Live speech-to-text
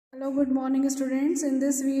Hello, good morning students. In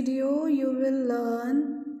this video you will learn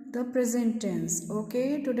the present tense.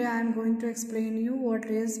 Okay, today I am going to explain you what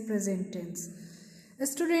is present tense.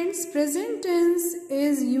 Students, present tense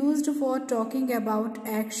is used for talking about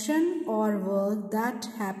action or work that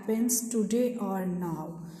happens today or now.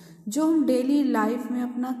 जो हम daily life में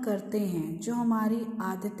अपना करते हैं, जो हमारी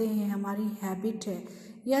आदतें हैं, हमारी हैबिट है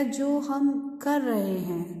या जो हम कर रहे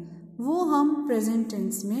हैं वो हम प्रेजेंट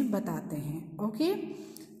टेंस में बताते हैं. Okay,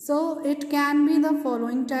 so it can be the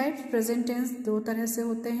following types. Present tense दो तरह से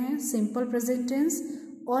होते हैं, सिंपल प्रेजेंट टेंस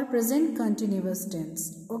और present continuous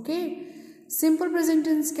tense. Okay, simple present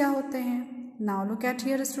tense क्या होते हैं? Now look at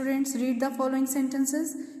here students, read the following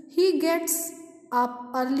sentences. He gets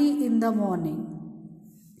up early in the morning.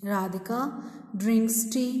 Radhika drinks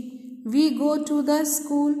tea. We go to the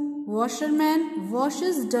school. Washerman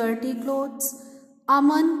washes dirty clothes.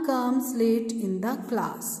 Aman comes late in the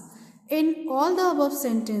class. In all the above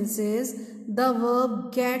sentences, the verb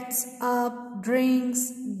gets up, drinks,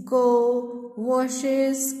 go,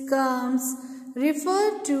 washes, comes refer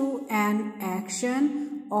to an action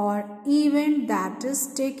or event that is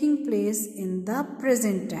taking place in the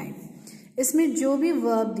present time. इसमें जो भी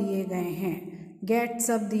verb दिए गए हैं, gets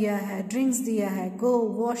up दिया है, drinks दिया है, गो,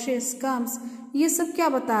 वॉशेस, कम्स, ये सब क्या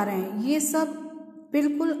बता रहे हैं? ये सब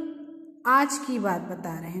बिल्कुल आज की बात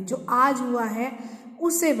बता रहे हैं, जो आज हुआ है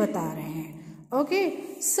उसे बता रहे हैं. Okay,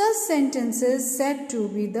 such sentences said to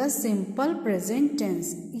be the simple present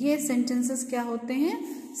tense. ये सेंटेंसेस क्या होते हैं?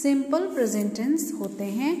 सिंपल प्रेजेंट टेंस होते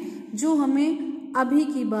हैं, जो हमें अभी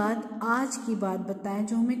की बात, आज की बात बताएं,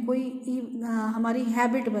 जो हमें कोई हमारी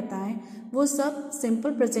हैबिट बताएं, वो सब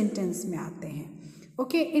सिंपल प्रेजेंट टेंस में आते हैं.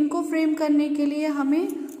 ओके, इनको फ्रेम करने के लिए हमें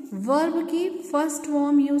वर्ब की फर्स्ट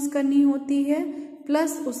फॉर्म यूज करनी होती है,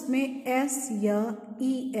 प्लस उसमें एस या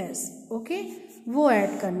ई एस, ओके, वो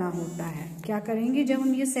ऐड करना होता है. क्या करेंगे जब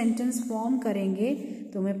हम ये सेंटेंस फॉर्म करेंगे?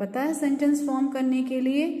 तो हमें पता है सेंटेंस फॉर्म करने के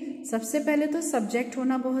लिए सबसे पहले तो सब्जेक्ट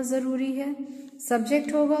होना बहुत ज़रूरी है.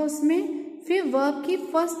 सब्जेक्ट होगा उसमें, फिर वर्ब की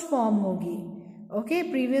फर्स्ट फॉर्म होगी. ओके,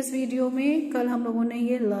 प्रीवियस वीडियो में कल हम लोगों ने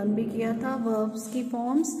ये लर्न भी किया था वर्ब्स की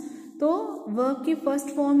फॉर्म्स. तो वर्ब की फर्स्ट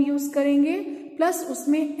फॉर्म यूज करेंगे, प्लस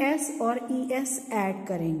उसमें एस और ई एस ऐड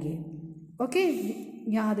करेंगे. ओके,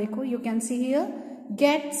 यहाँ देखो, you can see here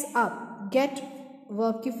gets up. Gate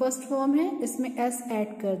verb की फर्स्ट फॉर्म है, इसमें एस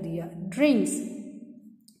ऐड कर दिया. ड्रिंक्स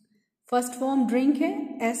फर्स्ट फॉर्म ड्रिंक है,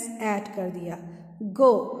 एस ऐड कर दिया.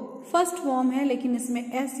 गो फर्स्ट फॉर्म है, लेकिन इसमें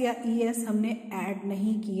एस या ई एस हमने ऐड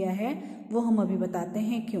नहीं किया है, वो हम अभी बताते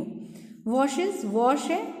हैं क्यों. वॉशेस वॉश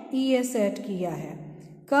है, ई एस ऐड किया है.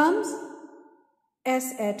 कम्स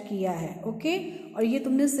एस ऐड किया है. ओके, और ये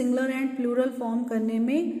तुमने सिंगुलर एंड प्लूरल फॉर्म करने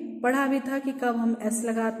में पढ़ा भी था कि कब हम एस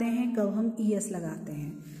लगाते हैं, कब हम ई एस लगाते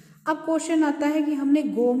हैं. अब क्वेश्चन आता है कि हमने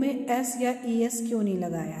गो में एस या ई एस क्यों नहीं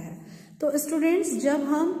लगाया है? तो स्टूडेंट्स, जब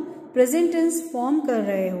हम प्रेजेंट टेंस फॉर्म कर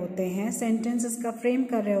रहे होते हैं, सेंटेंसेस का फ्रेम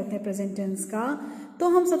कर रहे होते हैं प्रेजेंट टेंस का, तो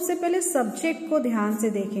हम सबसे पहले सब्जेक्ट को ध्यान से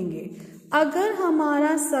देखेंगे. अगर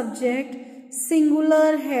हमारा सब्जेक्ट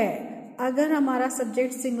सिंगुलर है, अगर हमारा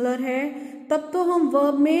सब्जेक्ट सिंगुलर है, तब तो हम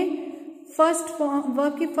वर्ब में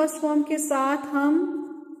वर्ब की फर्स्ट फॉर्म के साथ हम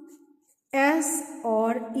एस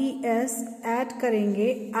और ई एस ऐड करेंगे,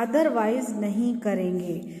 अदरवाइज नहीं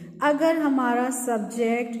करेंगे. अगर हमारा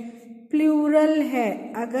सब्जेक्ट प्लूरल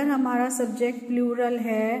है, अगर हमारा सब्जेक्ट प्लूरल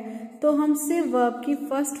है, तो हम सिर्फ वर्ब की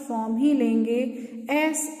फर्स्ट फॉर्म ही लेंगे,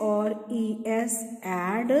 एस और ई एस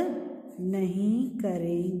ऐड नहीं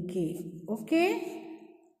करेंगे. ओके,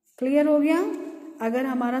 क्लियर हो गया? अगर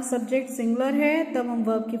हमारा सब्जेक्ट सिंगुलर है, तब हम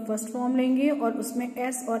वर्ब की फर्स्ट फॉर्म लेंगे और उसमें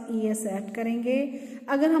एस और ई एस ऐड करेंगे.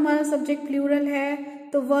 अगर हमारा सब्जेक्ट प्लूरल है,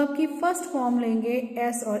 तो वर्ब की फर्स्ट फॉर्म लेंगे,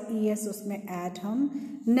 एस और ई एस उसमें ऐड हम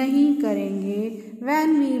नहीं करेंगे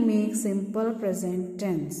when we make simple present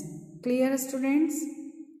tense. Clear students?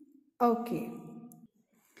 Okay,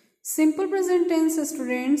 simple present tense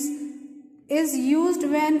students is used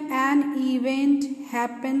when an event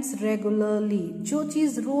happens regularly. जो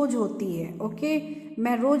चीज रोज होती है. ओके,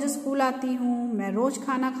 मैं रोज स्कूल आती हूँ, मैं रोज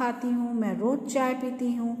खाना खाती हूँ, मैं रोज चाय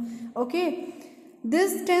पीती हूँ. Okay,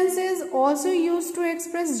 this tense is also used to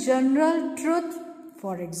express general truth.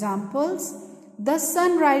 For examples, the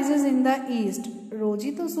sun rises in the east. रोज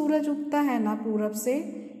ही तो सूरज उगता है ना पूरब से,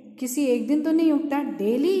 किसी एक दिन तो नहीं उगता,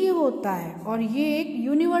 डेली ये होता है, और ये एक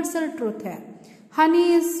यूनिवर्सल ट्रुथ है. Honey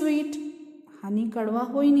is sweet. हनी कड़वा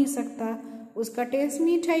हो ही नहीं सकता, उसका टेस्ट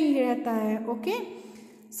मीठा ही रहता है. Okay,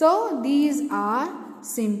 so these are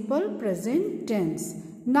simple present tense.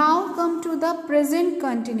 Now come to the present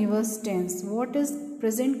continuous tense. What is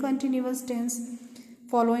present continuous tense?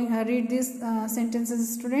 Following, read these sentences,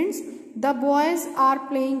 students. The boys are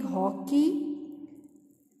playing hockey.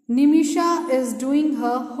 Nimisha is doing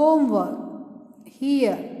her homework.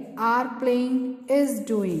 Here, are playing is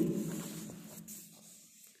doing.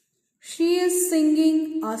 She is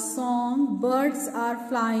singing a song. Birds are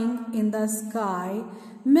flying in the sky.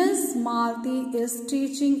 Miss Malti is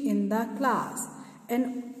teaching in the class.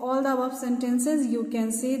 In all the above sentences, you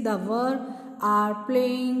can see the verb are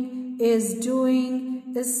playing, is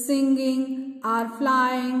doing, is singing, are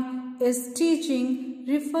flying, is teaching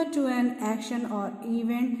refer to an action or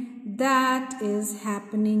event that is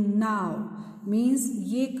happening now. Means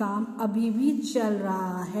ये काम अभी भी चल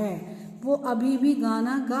रहा है, वो अभी भी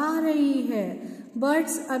गाना गा रही है,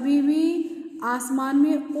 बर्ड्स अभी भी आसमान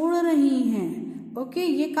में उड़ रही हैं. ओके,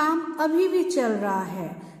 ये काम अभी भी चल रहा है.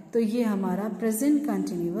 तो ये हमारा प्रेजेंट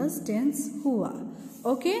कंटिन्यूअस टेंस हुआ.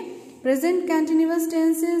 Okay, present continuous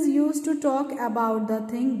tense is used to talk about the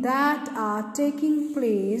thing that are taking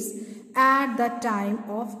place at the time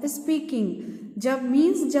of speaking.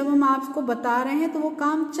 जब हम आपको बता रहे हैं तो वो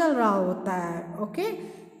काम चल रहा होता है. ओके,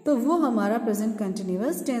 तो वो हमारा प्रेजेंट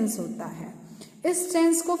कंटिन्यूअस टेंस होता है. इस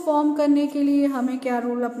टेंस को फॉर्म करने के लिए हमें क्या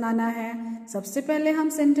रूल अपनाना है? सबसे पहले हम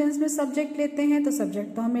सेंटेंस में सब्जेक्ट लेते हैं, तो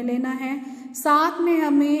सब्जेक्ट तो हमें लेना है, साथ में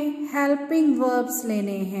हमें हेल्पिंग वर्ब्स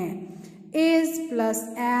लेने हैं. Is plus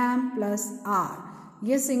M plus are.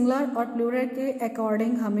 ये सिंगुलर और प्लूरल के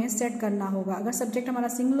अकॉर्डिंग हमें सेट करना होगा. अगर सब्जेक्ट हमारा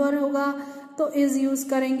सिंगुलर होगा तो इज यूज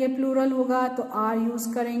करेंगे, प्लूरल होगा तो आर यूज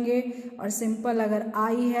करेंगे, और सिंपल अगर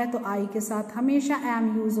आई है तो आई के साथ हमेशा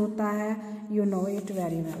एम यूज होता है. You know it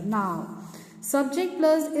very well. Now subject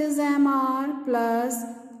plus is M R plus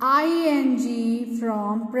ing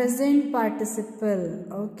from present participle.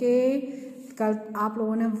 Okay, कल आप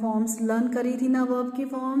लोगों ने फॉर्म्स लर्न करी थी ना, वर्ब की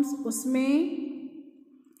फॉर्म्स. उसमें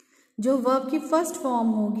जो वर्ब की फर्स्ट फॉर्म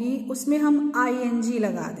होगी उसमें हम ing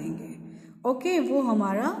लगा देंगे. ओके, वो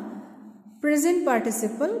हमारा प्रेजेंट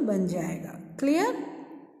पार्टिसिपल बन जाएगा. Clear?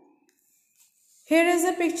 Here is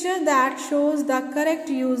a picture that shows the correct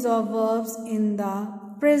use of verbs in the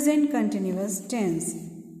present continuous tense.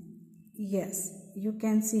 Yes, you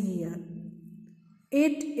can see here.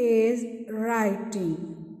 It is writing.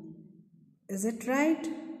 Is it right?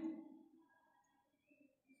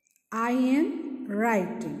 I am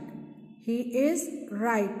writing. He is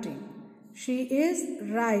writing. She is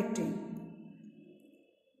writing.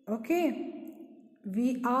 Okay. We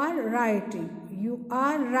are writing. You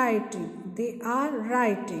are writing. They are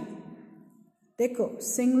writing. देखो,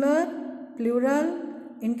 singular plural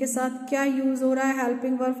इनके साथ क्या use हो रहा है,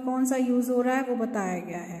 helping verb कौन सा use हो रहा है वो बताया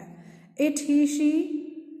गया है. इट, ही, शी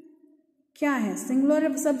क्या है,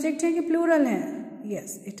 सिंगुलर सब्जेक्ट है कि प्लूरल है?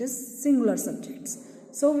 Yes, it is singular subjects.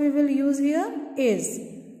 So we will use here is.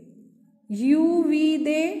 You, we,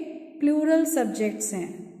 they plural subjects हैं.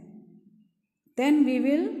 Then we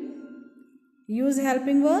will use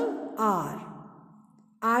helping verb are.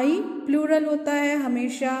 I plural होता है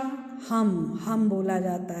हमेशा, हम बोला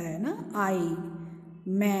जाता है ना, आई,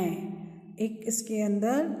 मैं. एक इसके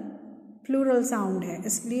अंदर प्लूरल साउंड है,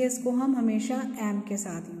 इसलिए इसको हम हमेशा एम के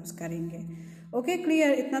साथ यूज करेंगे. Okay,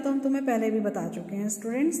 clear? इतना तो हम तुम्हें पहले भी बता चुके हैं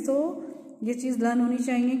स्टूडेंट्स. तो ये चीज़ लर्न होनी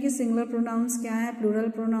चाहिए कि सिंगुलर प्रोनाउंस क्या है, प्लूरल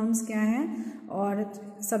प्रोनाउंस क्या है, और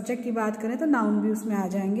सब्जेक्ट की बात करें तो नाउन भी उसमें आ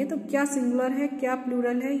जाएंगे. तो क्या सिंगुलर है, क्या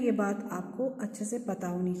प्लूरल है, ये बात आपको अच्छे से पता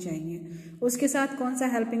होनी चाहिए. उसके साथ कौन सा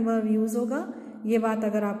हेल्पिंग वर्ब यूज होगा, ये बात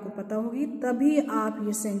अगर आपको पता होगी तभी आप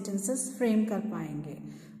ये सेंटेंसेस फ्रेम कर पाएंगे.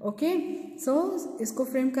 ओके, सो इसको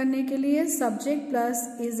फ्रेम करने के लिए subject plus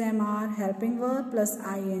is M R helping verb plus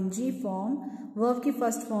ing form, verb की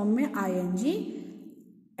फर्स्ट फॉर्म में ing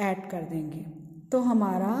ऐड कर देंगे तो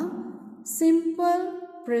हमारा सिंपल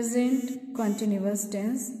प्रेजेंट कंटिन्यूअस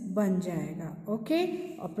टेंस बन जाएगा. ओके,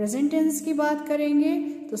 और प्रेजेंट टेंस की बात करेंगे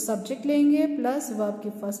तो सब्जेक्ट लेंगे प्लस वर्ब की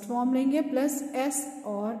फर्स्ट फॉर्म लेंगे प्लस एस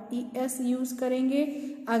और es यूज करेंगे.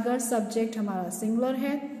 अगर सब्जेक्ट हमारा सिंगुलर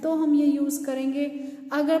है तो हम ये यूज करेंगे,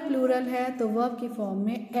 अगर प्लूरल है तो वर्ब की फॉर्म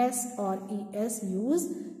में s और es यूज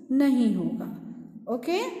नहीं होगा.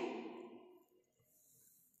 ओके.